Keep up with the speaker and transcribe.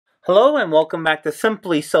Hello and welcome back to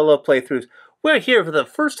Simply Solo Playthroughs. We're here for the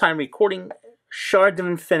first time recording Shards of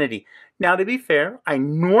Infinity. Now, to be fair, I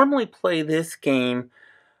normally play this game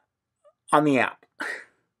on the app.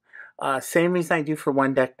 Same reason I do for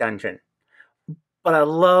One Deck Dungeon. But I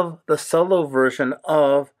love the solo version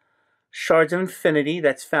of Shards of Infinity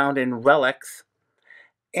that's found in Relics.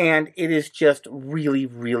 And it is just really,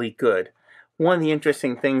 really good. One of the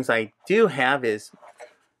interesting things I do have is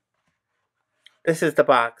this is the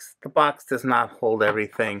box. The box does not hold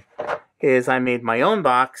everything. I made my own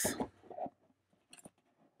box,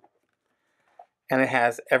 and it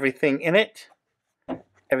has everything in it.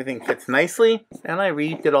 Everything fits nicely, and I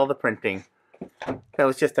redid all the printing. That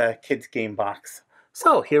was just a kid's game box.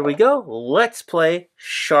 So here we go. Let's play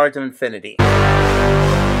Shards of Infinity.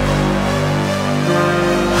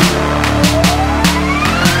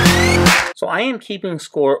 So I am keeping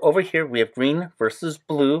score over here. We have green versus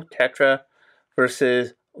blue, Tetra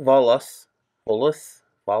versus Volus.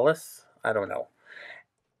 Volus? I don't know.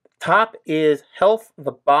 Top is health.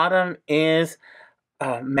 The bottom is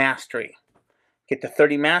mastery. Get to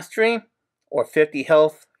 30 mastery or 50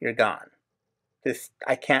 health, you're gone.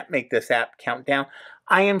 I can't make this app count down.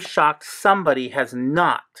 I am shocked somebody has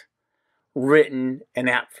not written an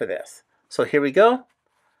app for this. So here we go.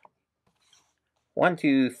 1,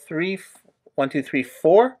 2, 3, 1, 2, 3,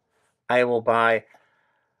 4. I will buy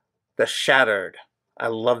the Shattered. I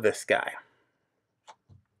love this guy.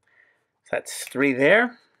 So that's 3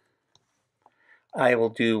 there. I will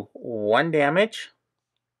do 1 damage.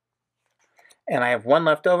 And I have 1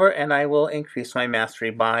 left over, and I will increase my mastery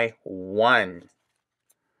by 1.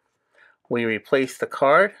 We replace the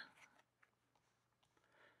card.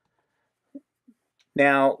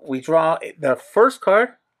 Now we draw the first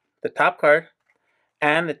card, the top card,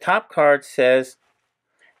 and the top card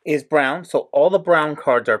is brown, so all the brown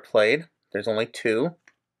cards are played. There's only 2.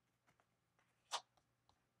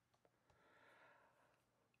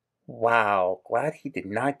 Wow, glad he did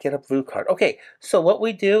not get a blue card. Okay, so what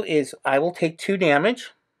we do is I will take 2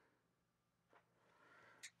 damage,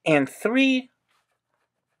 and 3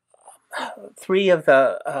 of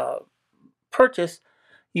the purchase,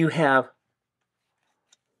 you have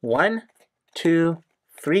 1, 2,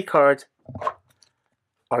 3 cards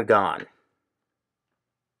are gone.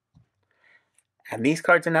 And these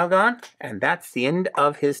cards are now gone, and that's the end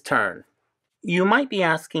of his turn. You might be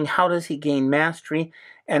asking, how does he gain mastery?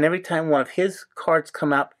 And every time one of his cards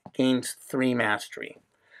come up, gains 3 mastery.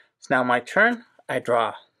 It's now my turn. I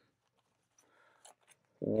draw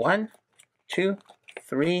 1, 2,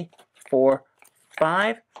 3, 4,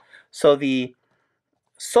 5. So the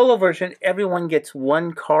solo version, everyone gets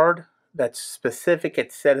 1 card that's specific.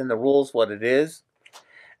 It's said in the rules what it is.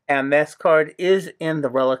 And this card is in the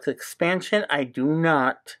Relic expansion. I don't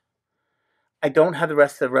have the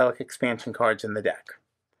rest of the Relic expansion cards in the deck.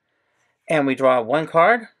 And we draw 1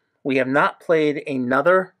 card. We have not played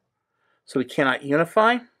another, so we cannot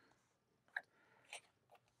unify.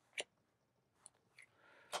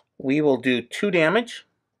 We will do 2 damage.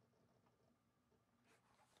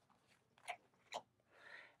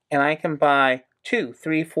 And I can buy 2,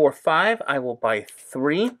 3, 4, 5. I will buy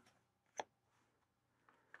 3.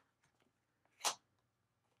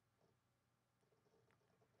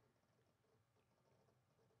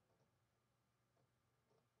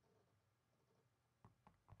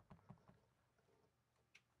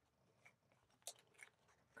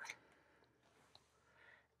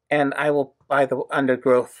 And I will buy the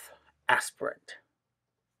Undergrowth Aspirant.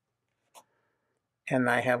 And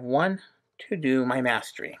I have 1 to do my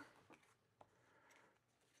mastery.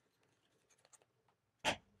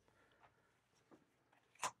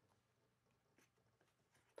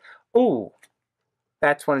 Ooh,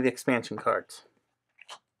 that's one of the expansion cards.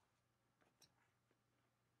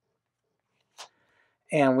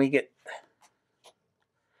 And we get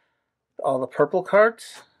all the purple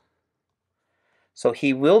cards. So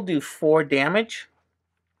he will do 4 damage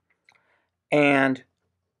and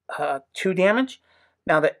 2 damage.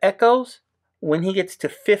 Now the echoes, when he gets to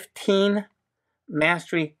 15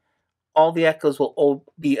 mastery, all the echoes will all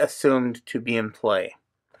be assumed to be in play.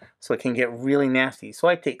 So it can get really nasty. So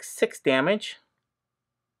I take 6 damage.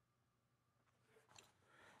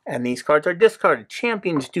 And these cards are discarded.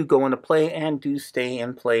 Champions do go into play and do stay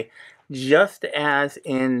in play, just as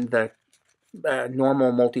in the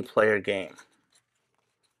normal multiplayer game.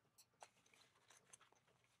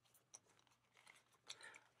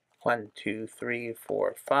 One, 2, 3,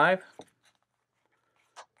 4, 5.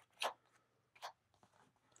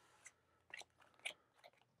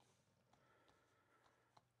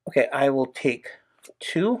 Okay, I will take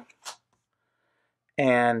 2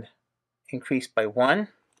 and increase by 1.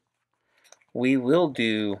 we will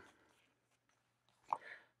do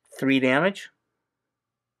 3 damage.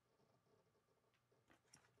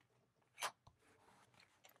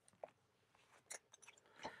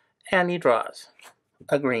 And he draws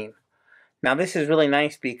a green. Now this is really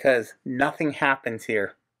nice because nothing happens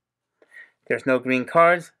here. There's no green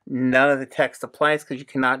cards. None of the text applies because he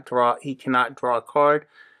cannot draw a card,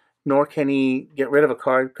 nor can he get rid of a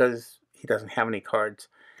card because he doesn't have any cards.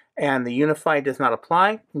 And the Unify does not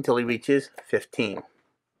apply until he reaches 15.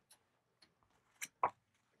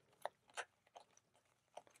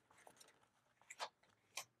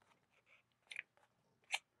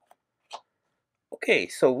 Okay,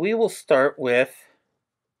 so we will start with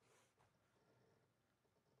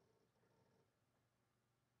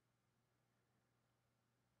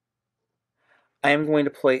I am going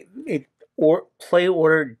to play it, or play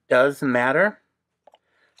order does matter.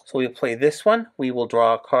 So we'll play this one. We will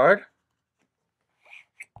draw a card.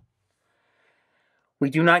 We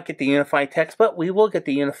do not get the Unify text, but we will get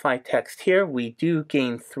the Unify text here. We do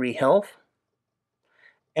gain 3 health.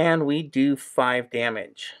 And we do 5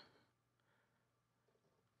 damage.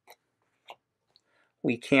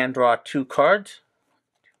 We can draw 2 cards.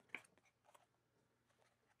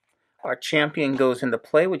 Our champion goes into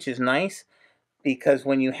play, which is nice, because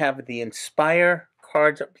when you have the Inspire,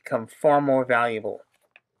 cards become far more valuable.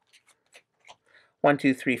 1,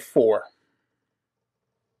 2, 3, 4.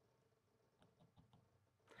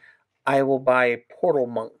 I will buy Portal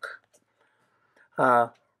Monk.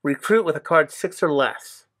 Recruit with a card 6 or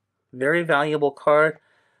less. Very valuable card.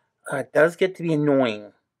 Does get to be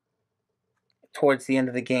annoying towards the end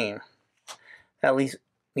of the game. That leaves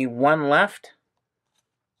me 1 left.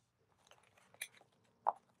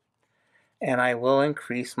 And I will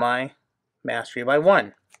increase my mastery by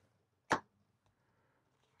 1.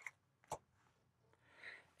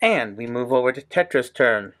 And we move over to Tetra's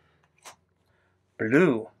turn.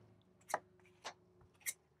 Blue.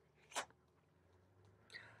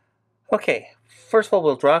 Okay, first of all,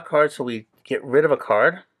 we'll draw a card so we get rid of a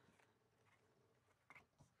card.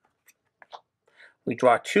 We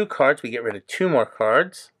draw 2 cards, we get rid of 2 more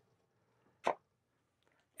cards.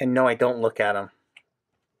 And no, I don't look at them.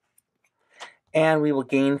 And we will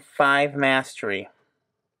gain 5 mastery.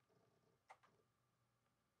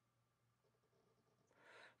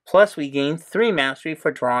 Plus we gain 3 mastery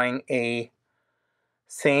for drawing a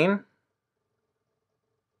same.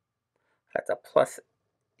 That's a plus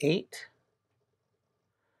 8.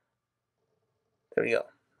 There we go.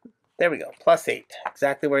 There we go. Plus 8.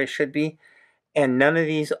 Exactly where it should be. And none of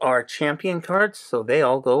these are champion cards, so they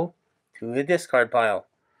all go to the discard pile.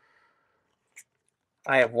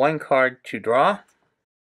 I have 1 card to draw.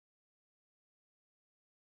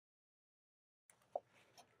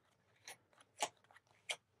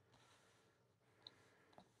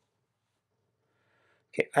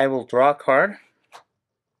 Okay, I will draw a card.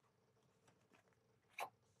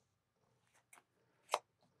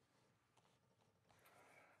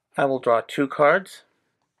 I will draw 2 cards.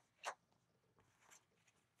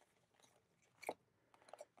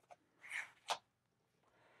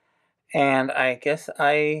 And I guess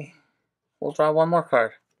I will draw 1 more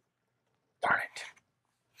card. Darn it.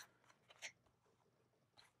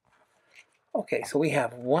 Okay, so we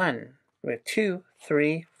have 2,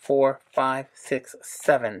 3, 4, 5, 6,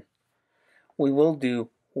 7. We will do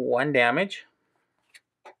 1 damage.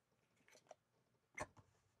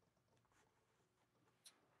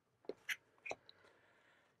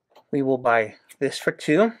 We will buy this for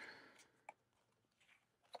 2.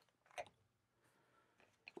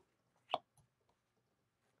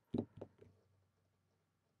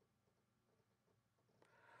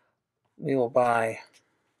 We will buy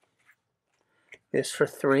this for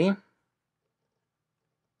 3. I'll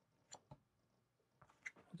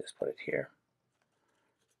just put it here.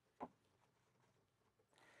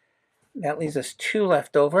 That leaves us 2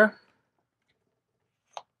 left over.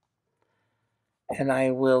 And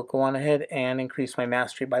I will go on ahead and increase my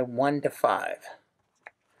mastery by 1 to 5.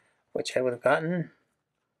 Which I would have gotten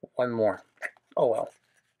 1 more. Oh well.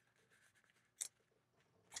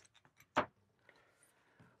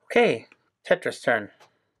 Okay, Tetra's turn.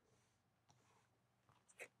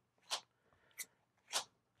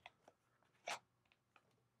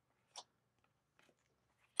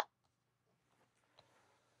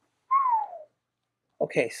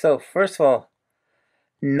 Okay, so first of all,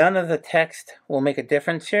 none of the text will make a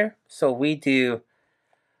difference here. So we do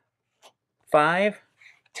 5,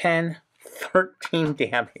 10, 13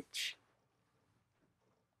 damage.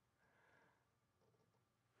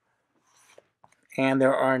 And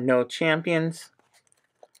there are no champions.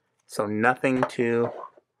 So nothing to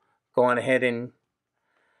go on ahead and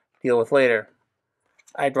deal with later.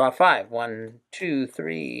 I draw 5. 1, 2,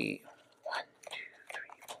 3. 1, 2, 3,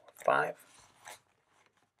 4, 5.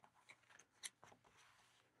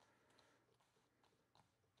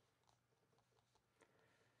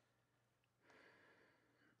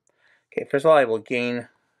 Okay, first of all, I will gain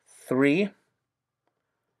 3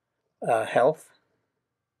 health.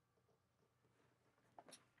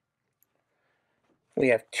 We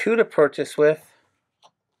have 2 to purchase with.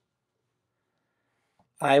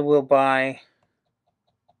 I will buy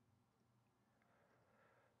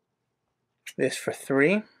this for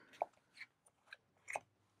 3.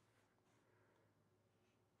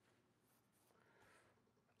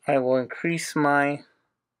 I will increase my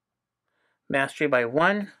mastery by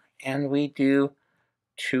 1, and we do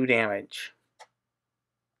 2 damage.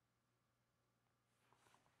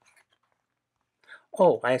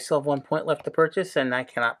 Oh, I still have 1 point left to purchase, and I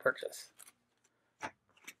cannot purchase.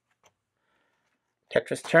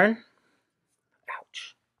 Tetra's turn.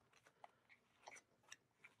 Ouch.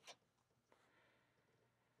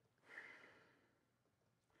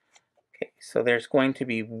 Okay, so there's going to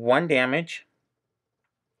be 1 damage,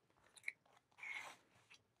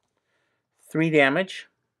 3 damage,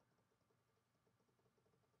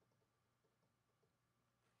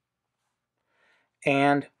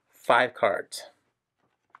 and 5 cards.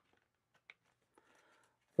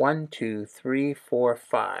 1, 2, 3, 4,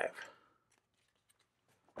 5.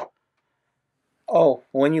 Oh,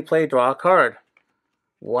 when you play, draw a card.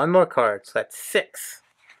 1 more card, so that's 6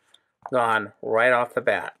 gone right off the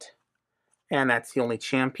bat. And that's the only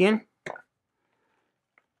champion.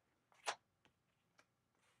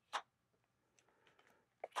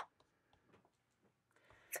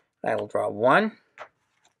 I will draw 1.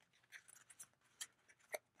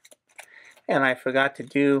 And I forgot to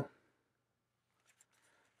do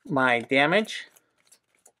my damage.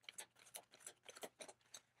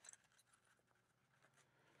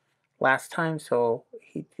 Last time, so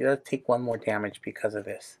he does take 1 more damage because of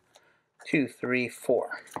this. 2, 3, 4.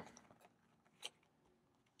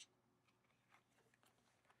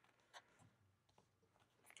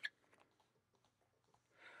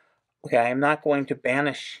 Okay, I am not going to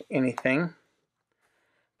banish anything,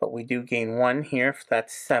 but we do gain 1 here, so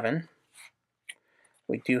that's 7.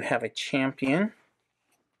 We do have a champion.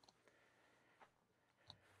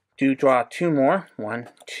 Do draw 2 more. 1,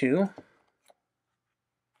 2.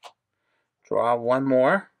 Draw 1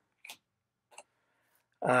 more.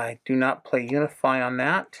 I do not play Unify on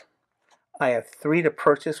that. I have 3 to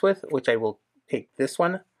purchase with, which I will take this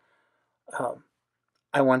one.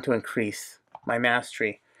 I want to increase my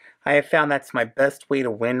mastery. I have found that's my best way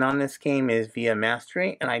to win on this game is via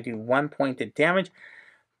mastery, and I do 1 point of damage.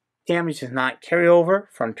 Damage does not carry over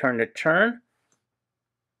from turn to turn.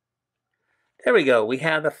 There we go. We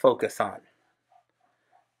have the focus on.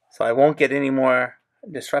 So I won't get any more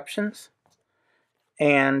disruptions.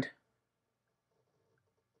 And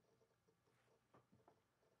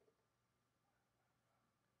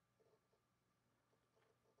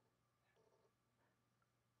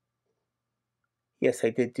yes,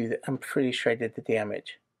 I did do that. I'm pretty sure I did the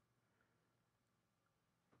damage.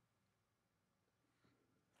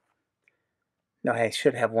 No, I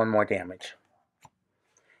should have 1 more damage.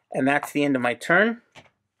 And that's the end of my turn.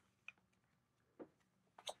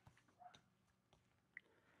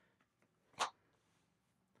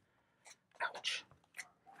 Ouch.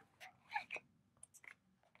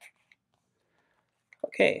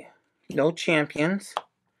 Okay, no champions.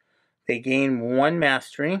 They gain 1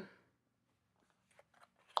 mastery.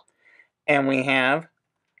 And we have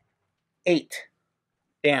 8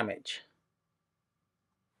 damage.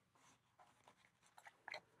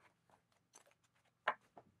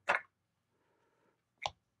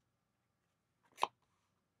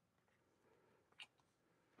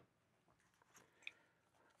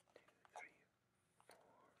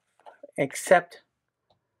 Except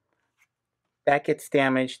that gets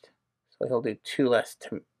damaged, so he'll do 2 less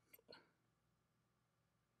to me.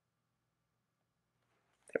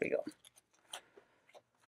 There we go.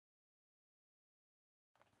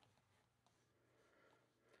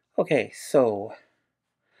 Okay, so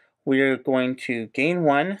we're going to gain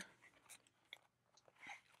 1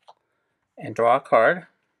 and draw a card.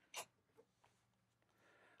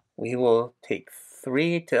 We will take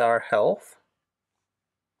 3 to our health.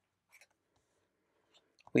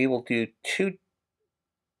 We will do 2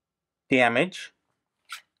 damage.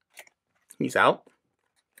 He's out.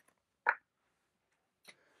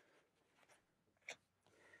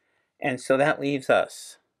 And so that leaves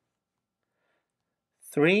us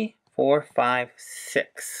 3, 4, 5,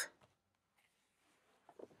 6.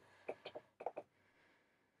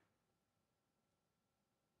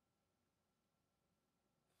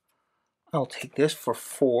 I'll take this for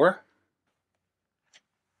 4.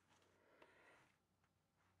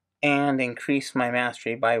 And increase my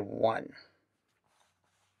mastery by 1.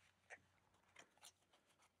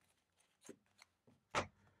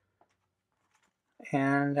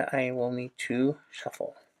 And I will need to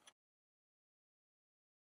shuffle.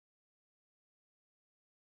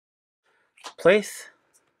 Place.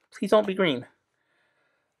 Please don't be green.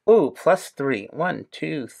 Ooh, +3. 1,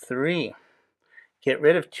 2, 3. Get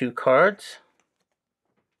rid of 2 cards.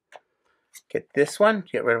 Get this one.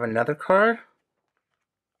 Get rid of another card.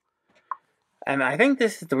 And I think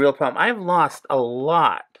this is the real problem. I've lost a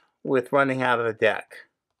lot with running out of the deck.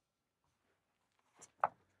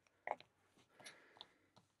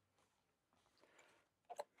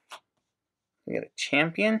 We get a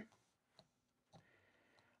champion.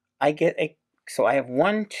 I get a... So I have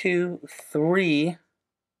 1, 2, 3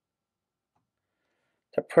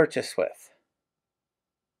 to purchase with.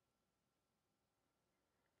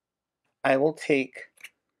 I will take...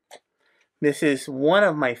 This is one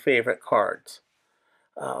of my favorite cards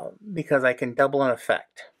because I can double an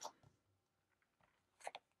effect.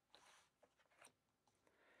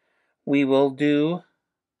 We will do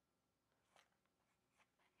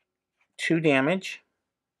 2 damage.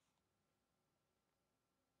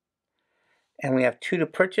 And we have 2 to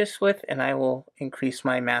purchase with, and I will increase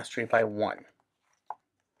my mastery by 1.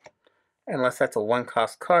 Unless that's a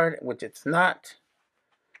 1-cost card, which it's not.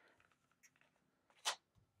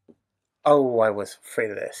 Oh, I was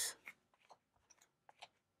afraid of this.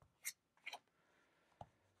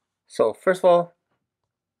 So, first of all,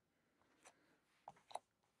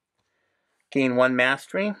 gain 1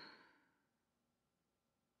 mastery.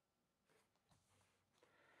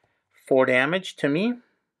 4 damage to me.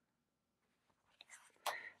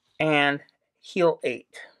 And heal 8.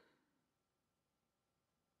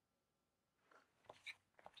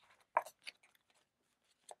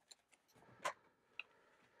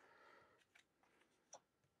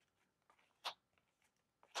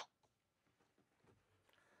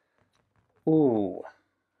 Ooh.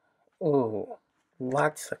 Ooh.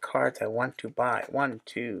 Lots of cards I want to buy. 1,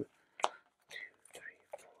 2, 3, 4,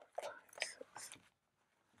 5, 6.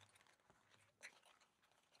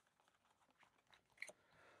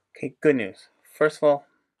 Okay, good news. First of all,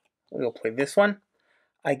 we'll play this one.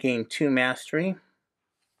 I gain 2 mastery.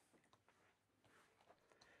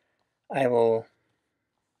 I will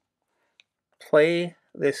play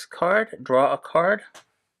this card, draw a card.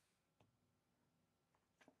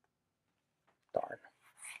 Darn.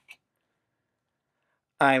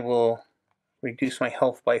 I will reduce my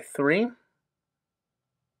health by 3.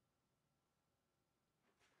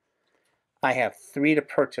 I have 3 to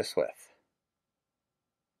purchase with.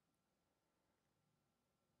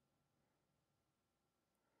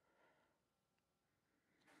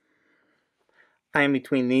 I am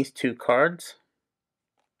between these 2 cards.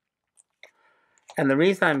 And the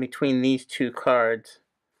reason I'm between these 2 cards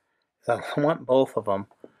is I want both of them.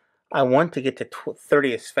 I want to get to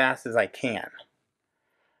 30 as fast as I can.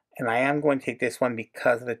 And I am going to take this one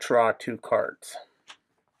because of the draw 2 cards.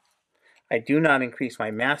 I do not increase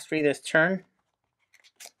my mastery this turn.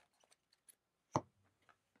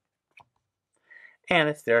 And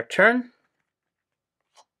it's their turn.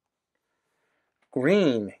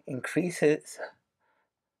 Green increases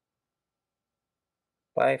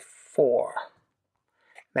by 4.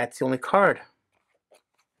 That's the only card.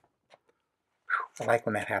 I like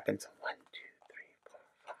when that happens. 1, 2, 3, 4,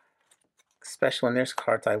 5. Especially when there's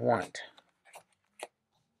cards I want.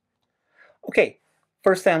 Okay,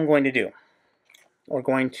 first thing I'm going to do. We're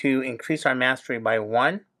going to increase our mastery by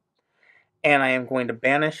 1. And I am going to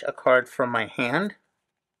banish a card from my hand.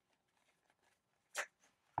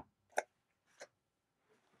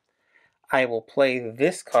 I will play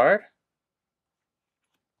this card.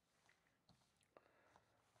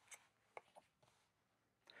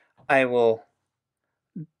 I will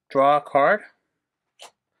draw a card.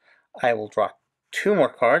 I will draw 2 more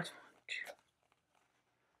cards.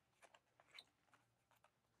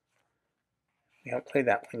 We haven't played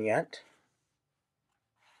that one yet.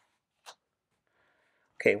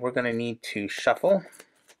 Okay, we're going to need to shuffle.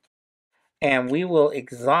 And we will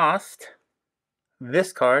exhaust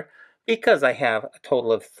this card because I have a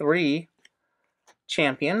total of 3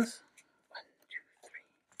 champions. 1,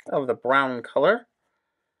 2, 3 of the brown color.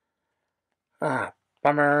 Ah,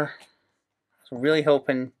 bummer. I was really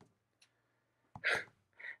hoping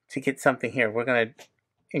to get something here. We're going to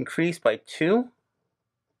increase by 2.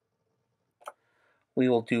 We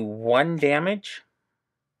will do 1 damage.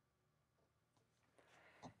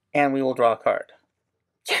 And we will draw a card.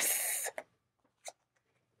 Yes!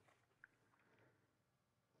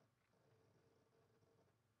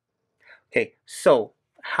 Okay, so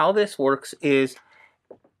how this works is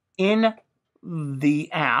in the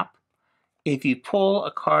app, if you pull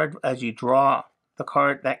a card as you draw the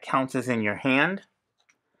card, that counts as in your hand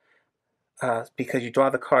because you draw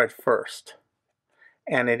the card first.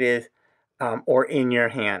 And it is, or in your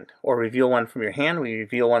hand, or reveal one from your hand. We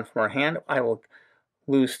reveal one from our hand. I will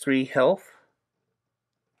lose 3 health.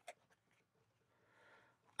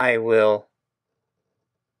 I will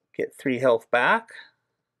get 3 health back.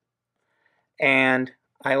 And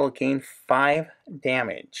I will gain 5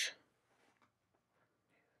 damage.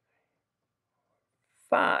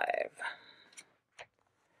 5.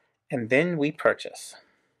 And then we purchase.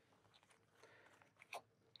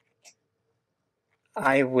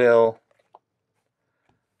 I will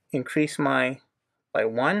increase my by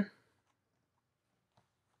 1.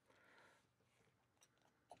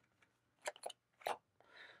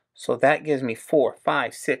 So that gives me 4,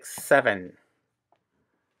 5, 6, 7.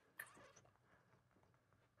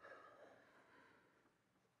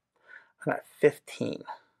 I got 15.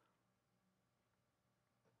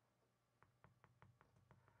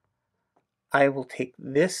 I will take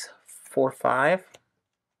this 4, 5.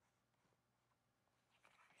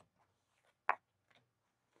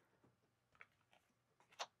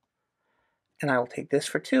 And I will take this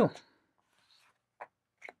for 2.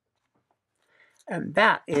 And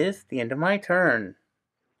that is the end of my turn.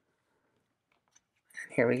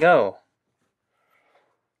 And here we go.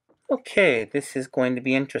 Okay, this is going to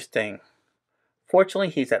be interesting. Fortunately,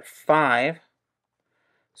 he's at 5,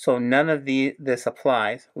 so none of this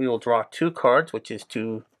applies. We will draw 2 cards, which is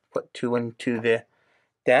to put 2 into the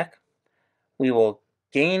deck. We will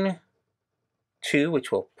gain 2,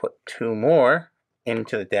 which will put 2 more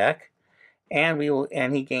into the deck, and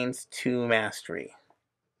he gains 2 mastery.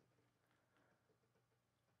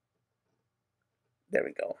 There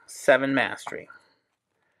we go, 7 mastery.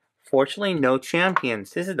 Fortunately, no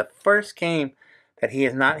champions. This is the first game that he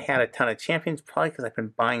has not had a ton of champions, probably because I've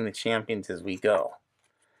been buying the champions as we go,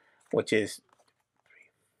 which is 3,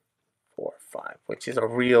 4, 5, which is a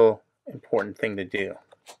real important thing to do.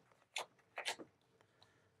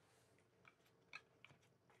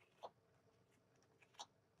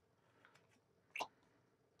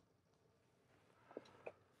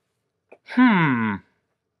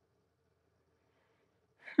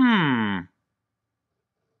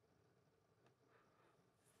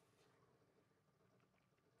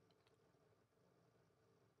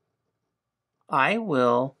 I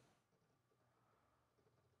will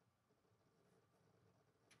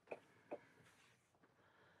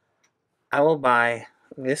buy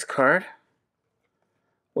this card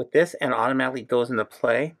with this and automatically goes into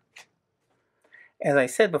play. As I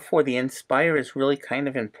said before, the Inspire is really kind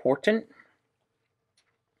of important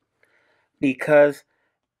because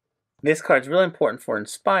this card is really important for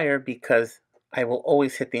Inspire because I will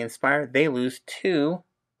always hit the Inspire. They lose 2.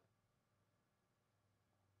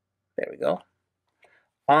 There we go.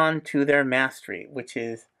 On to their Mastery, which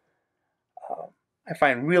is I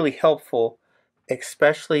find really helpful,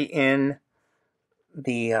 especially in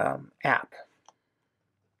the app.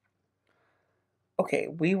 Okay,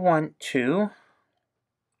 we want to.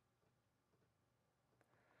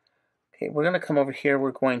 Okay, we're going to come over here.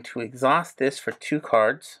 We're going to exhaust this for 2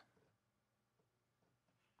 cards.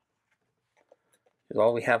 Is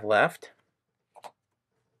all we have left.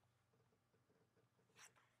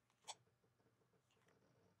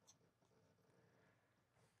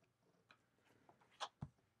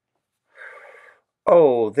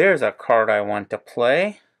 Oh, there's a card I want to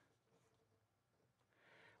play.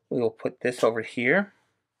 We will put this over here.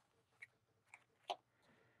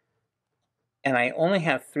 And I only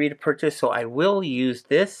have 3 to purchase, so I will use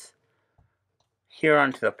this here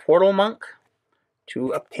onto the Portal Monk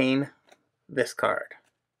to obtain this card.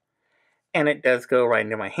 And it does go right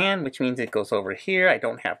into my hand, which means it goes over here. I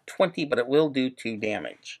don't have 20, but it will do 2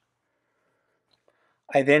 damage.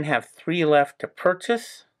 I then have 3 left to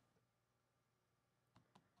purchase.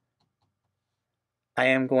 I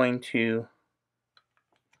am going to,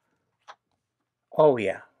 oh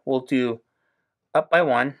yeah, we'll do up by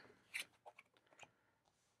 1.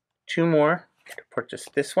 2 more to purchase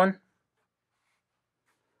this one.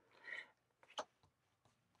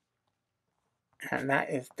 And that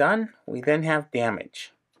is done. We then have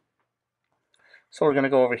damage. So we're going to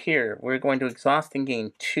go over here. We're going to exhaust and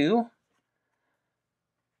gain 2.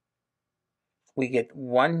 We get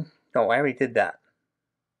 1. No, I already did that.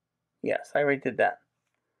 Yes, I already did that.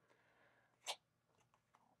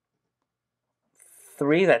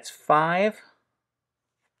 3, that's 5.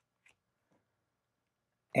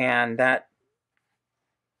 And that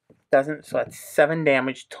doesn't, so that's 7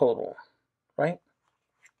 damage total, right?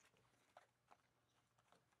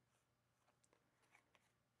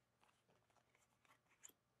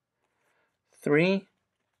 3.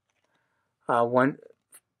 1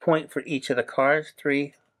 point for each of the cards.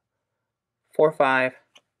 3, 4, 5,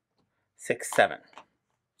 6, 7.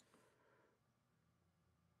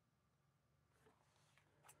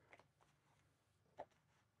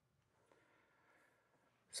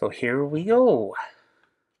 So here we go.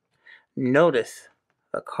 Notice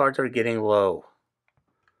the cards are getting low.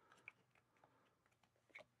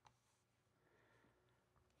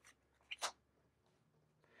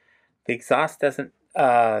 The exhaust doesn't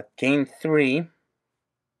gain 3.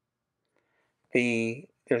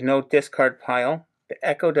 There's no discard pile. The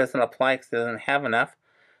echo doesn't apply because it doesn't have enough.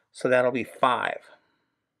 So that'll be 5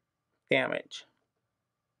 damage.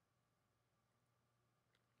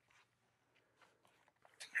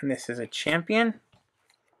 And this is a champion.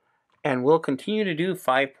 And we'll continue to do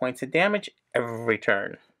 5 points of damage every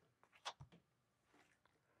turn.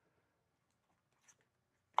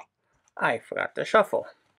 I forgot to shuffle.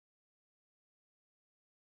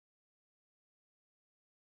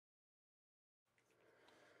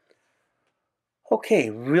 Okay,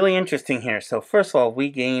 really interesting here. So first of all, we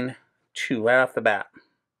gain 2 right off the bat.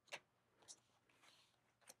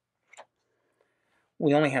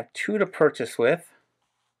 We only have 2 to purchase with.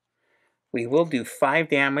 We will do 5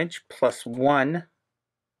 damage plus 1.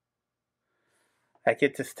 That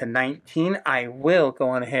gets us to 19. I will go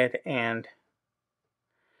on ahead and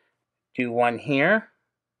do 1 here.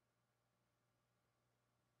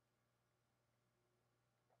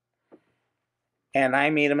 And I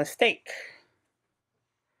made a mistake.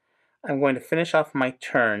 I'm going to finish off my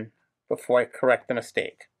turn before I correct the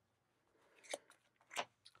mistake.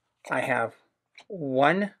 I have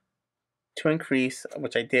 1 to increase,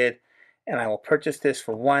 which I did, and I will purchase this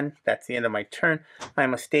for 1. That's the end of my turn. My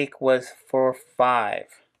mistake was for 5.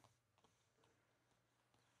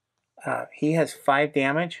 He has 5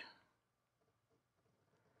 damage,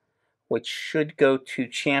 which should go to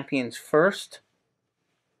champions first.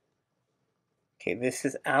 Okay, this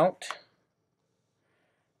is out.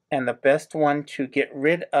 And the best one to get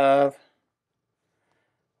rid of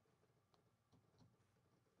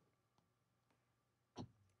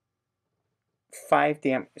five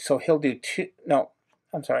damage. So he'll do 2. No,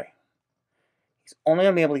 I'm sorry. He's only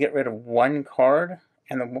going to be able to get rid of 1 card.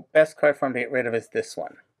 And the best card for him to get rid of is this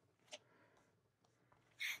one.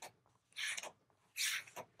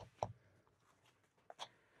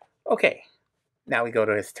 Okay. Now we go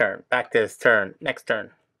to his turn. Back to his turn. Next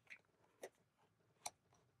turn.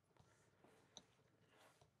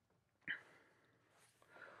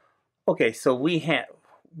 Okay, so we have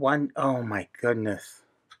 1. Oh my goodness.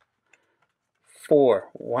 4.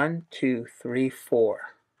 1, 2, 3, 4.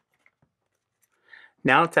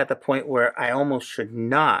 Now it's at the point where I almost should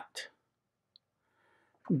not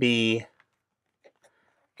be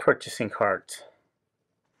purchasing cards.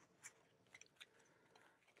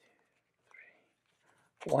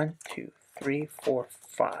 1, 2, 3, 4,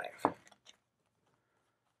 5.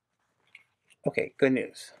 Okay, good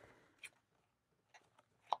news.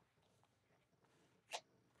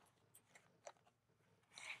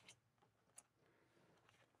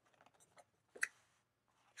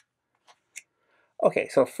 Okay,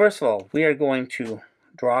 so first of all, we are going to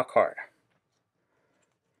draw a card.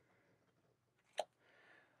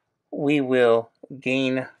 We will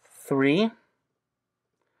gain 3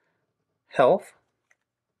 health.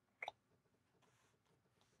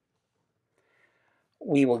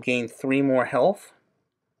 We will gain 3 more health.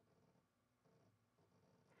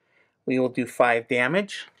 We will do 5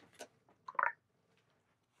 damage.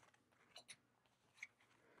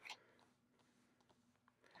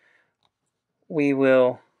 We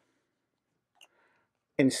will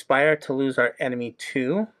inspire to lose our enemy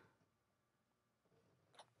 2.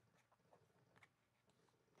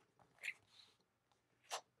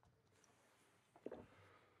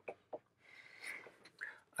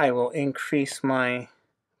 I will increase my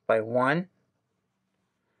by 1.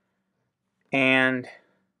 And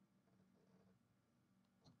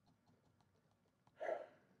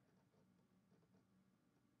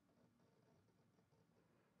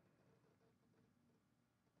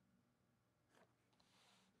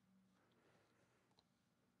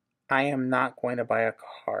I am not going to buy a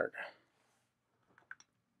card.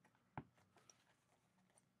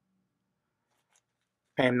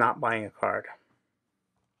 I am not buying a card.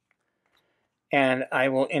 And I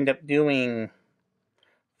will end up doing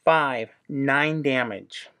 9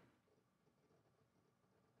 damage.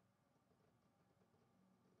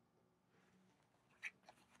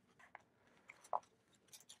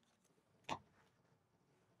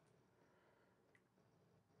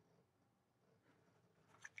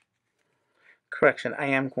 Correction, I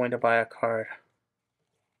am going to buy a card.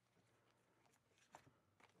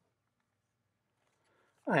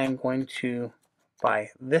 I am going to buy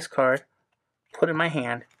this card, put it in my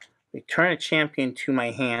hand, return a champion to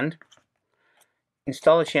my hand,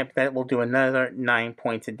 install a champion that will do another 9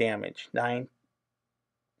 points of damage. 9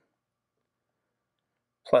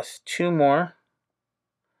 plus 2 more,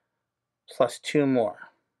 plus 2 more.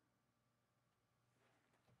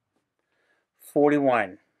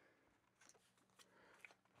 41.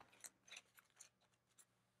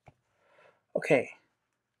 Okay.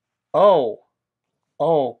 Oh,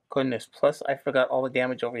 goodness. Plus, I forgot all the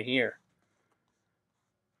damage over here.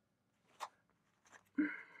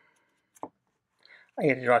 I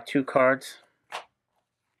get to draw 2 cards.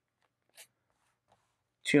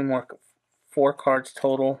 2 more, 4 cards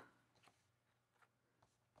total.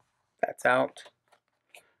 That's out.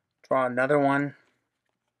 Draw another one.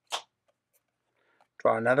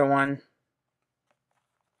 Draw another one.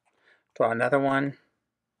 Draw another one.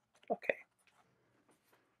 Okay.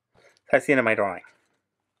 That's the end of my drawing.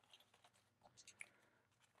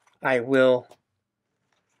 I will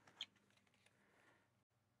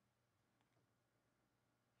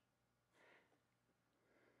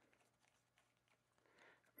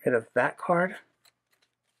rid of that card.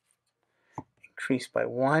 Increase by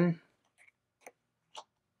 1.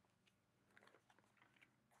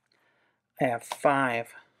 I have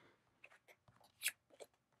 5.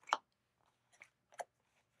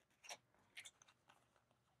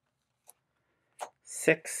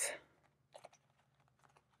 6.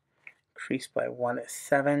 Increase by 1 is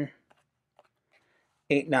 7.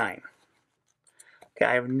 8, 9. Okay,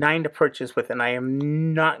 I have 9 to purchase with, and I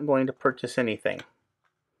am not going to purchase anything.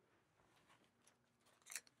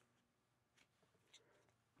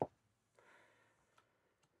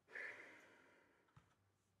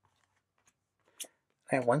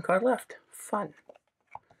 I have 1 card left. Fun.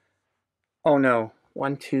 Oh no.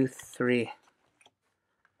 1, 2, 3.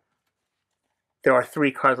 There are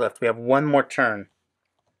 3 cards left. We have 1 more turn.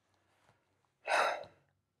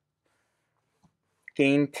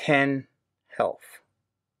 Gain 10 health.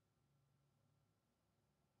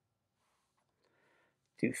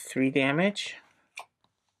 Do 3 damage.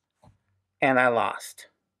 And I lost.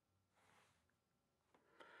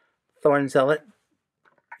 Thorn Zealot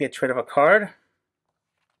gets rid of a card.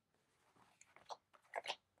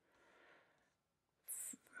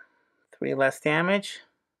 3 less damage.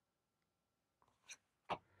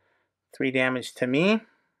 3 damage to me.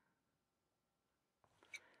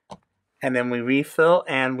 And then we refill,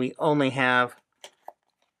 and we only have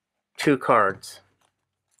 2 cards.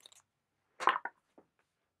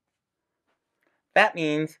 That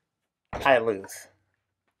means I lose.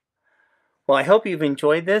 Well, I hope you've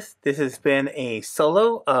enjoyed this. This has been a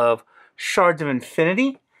solo of Shards of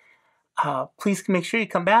Infinity. Please make sure you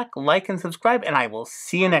come back, like, and subscribe, and I will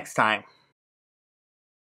see you next time.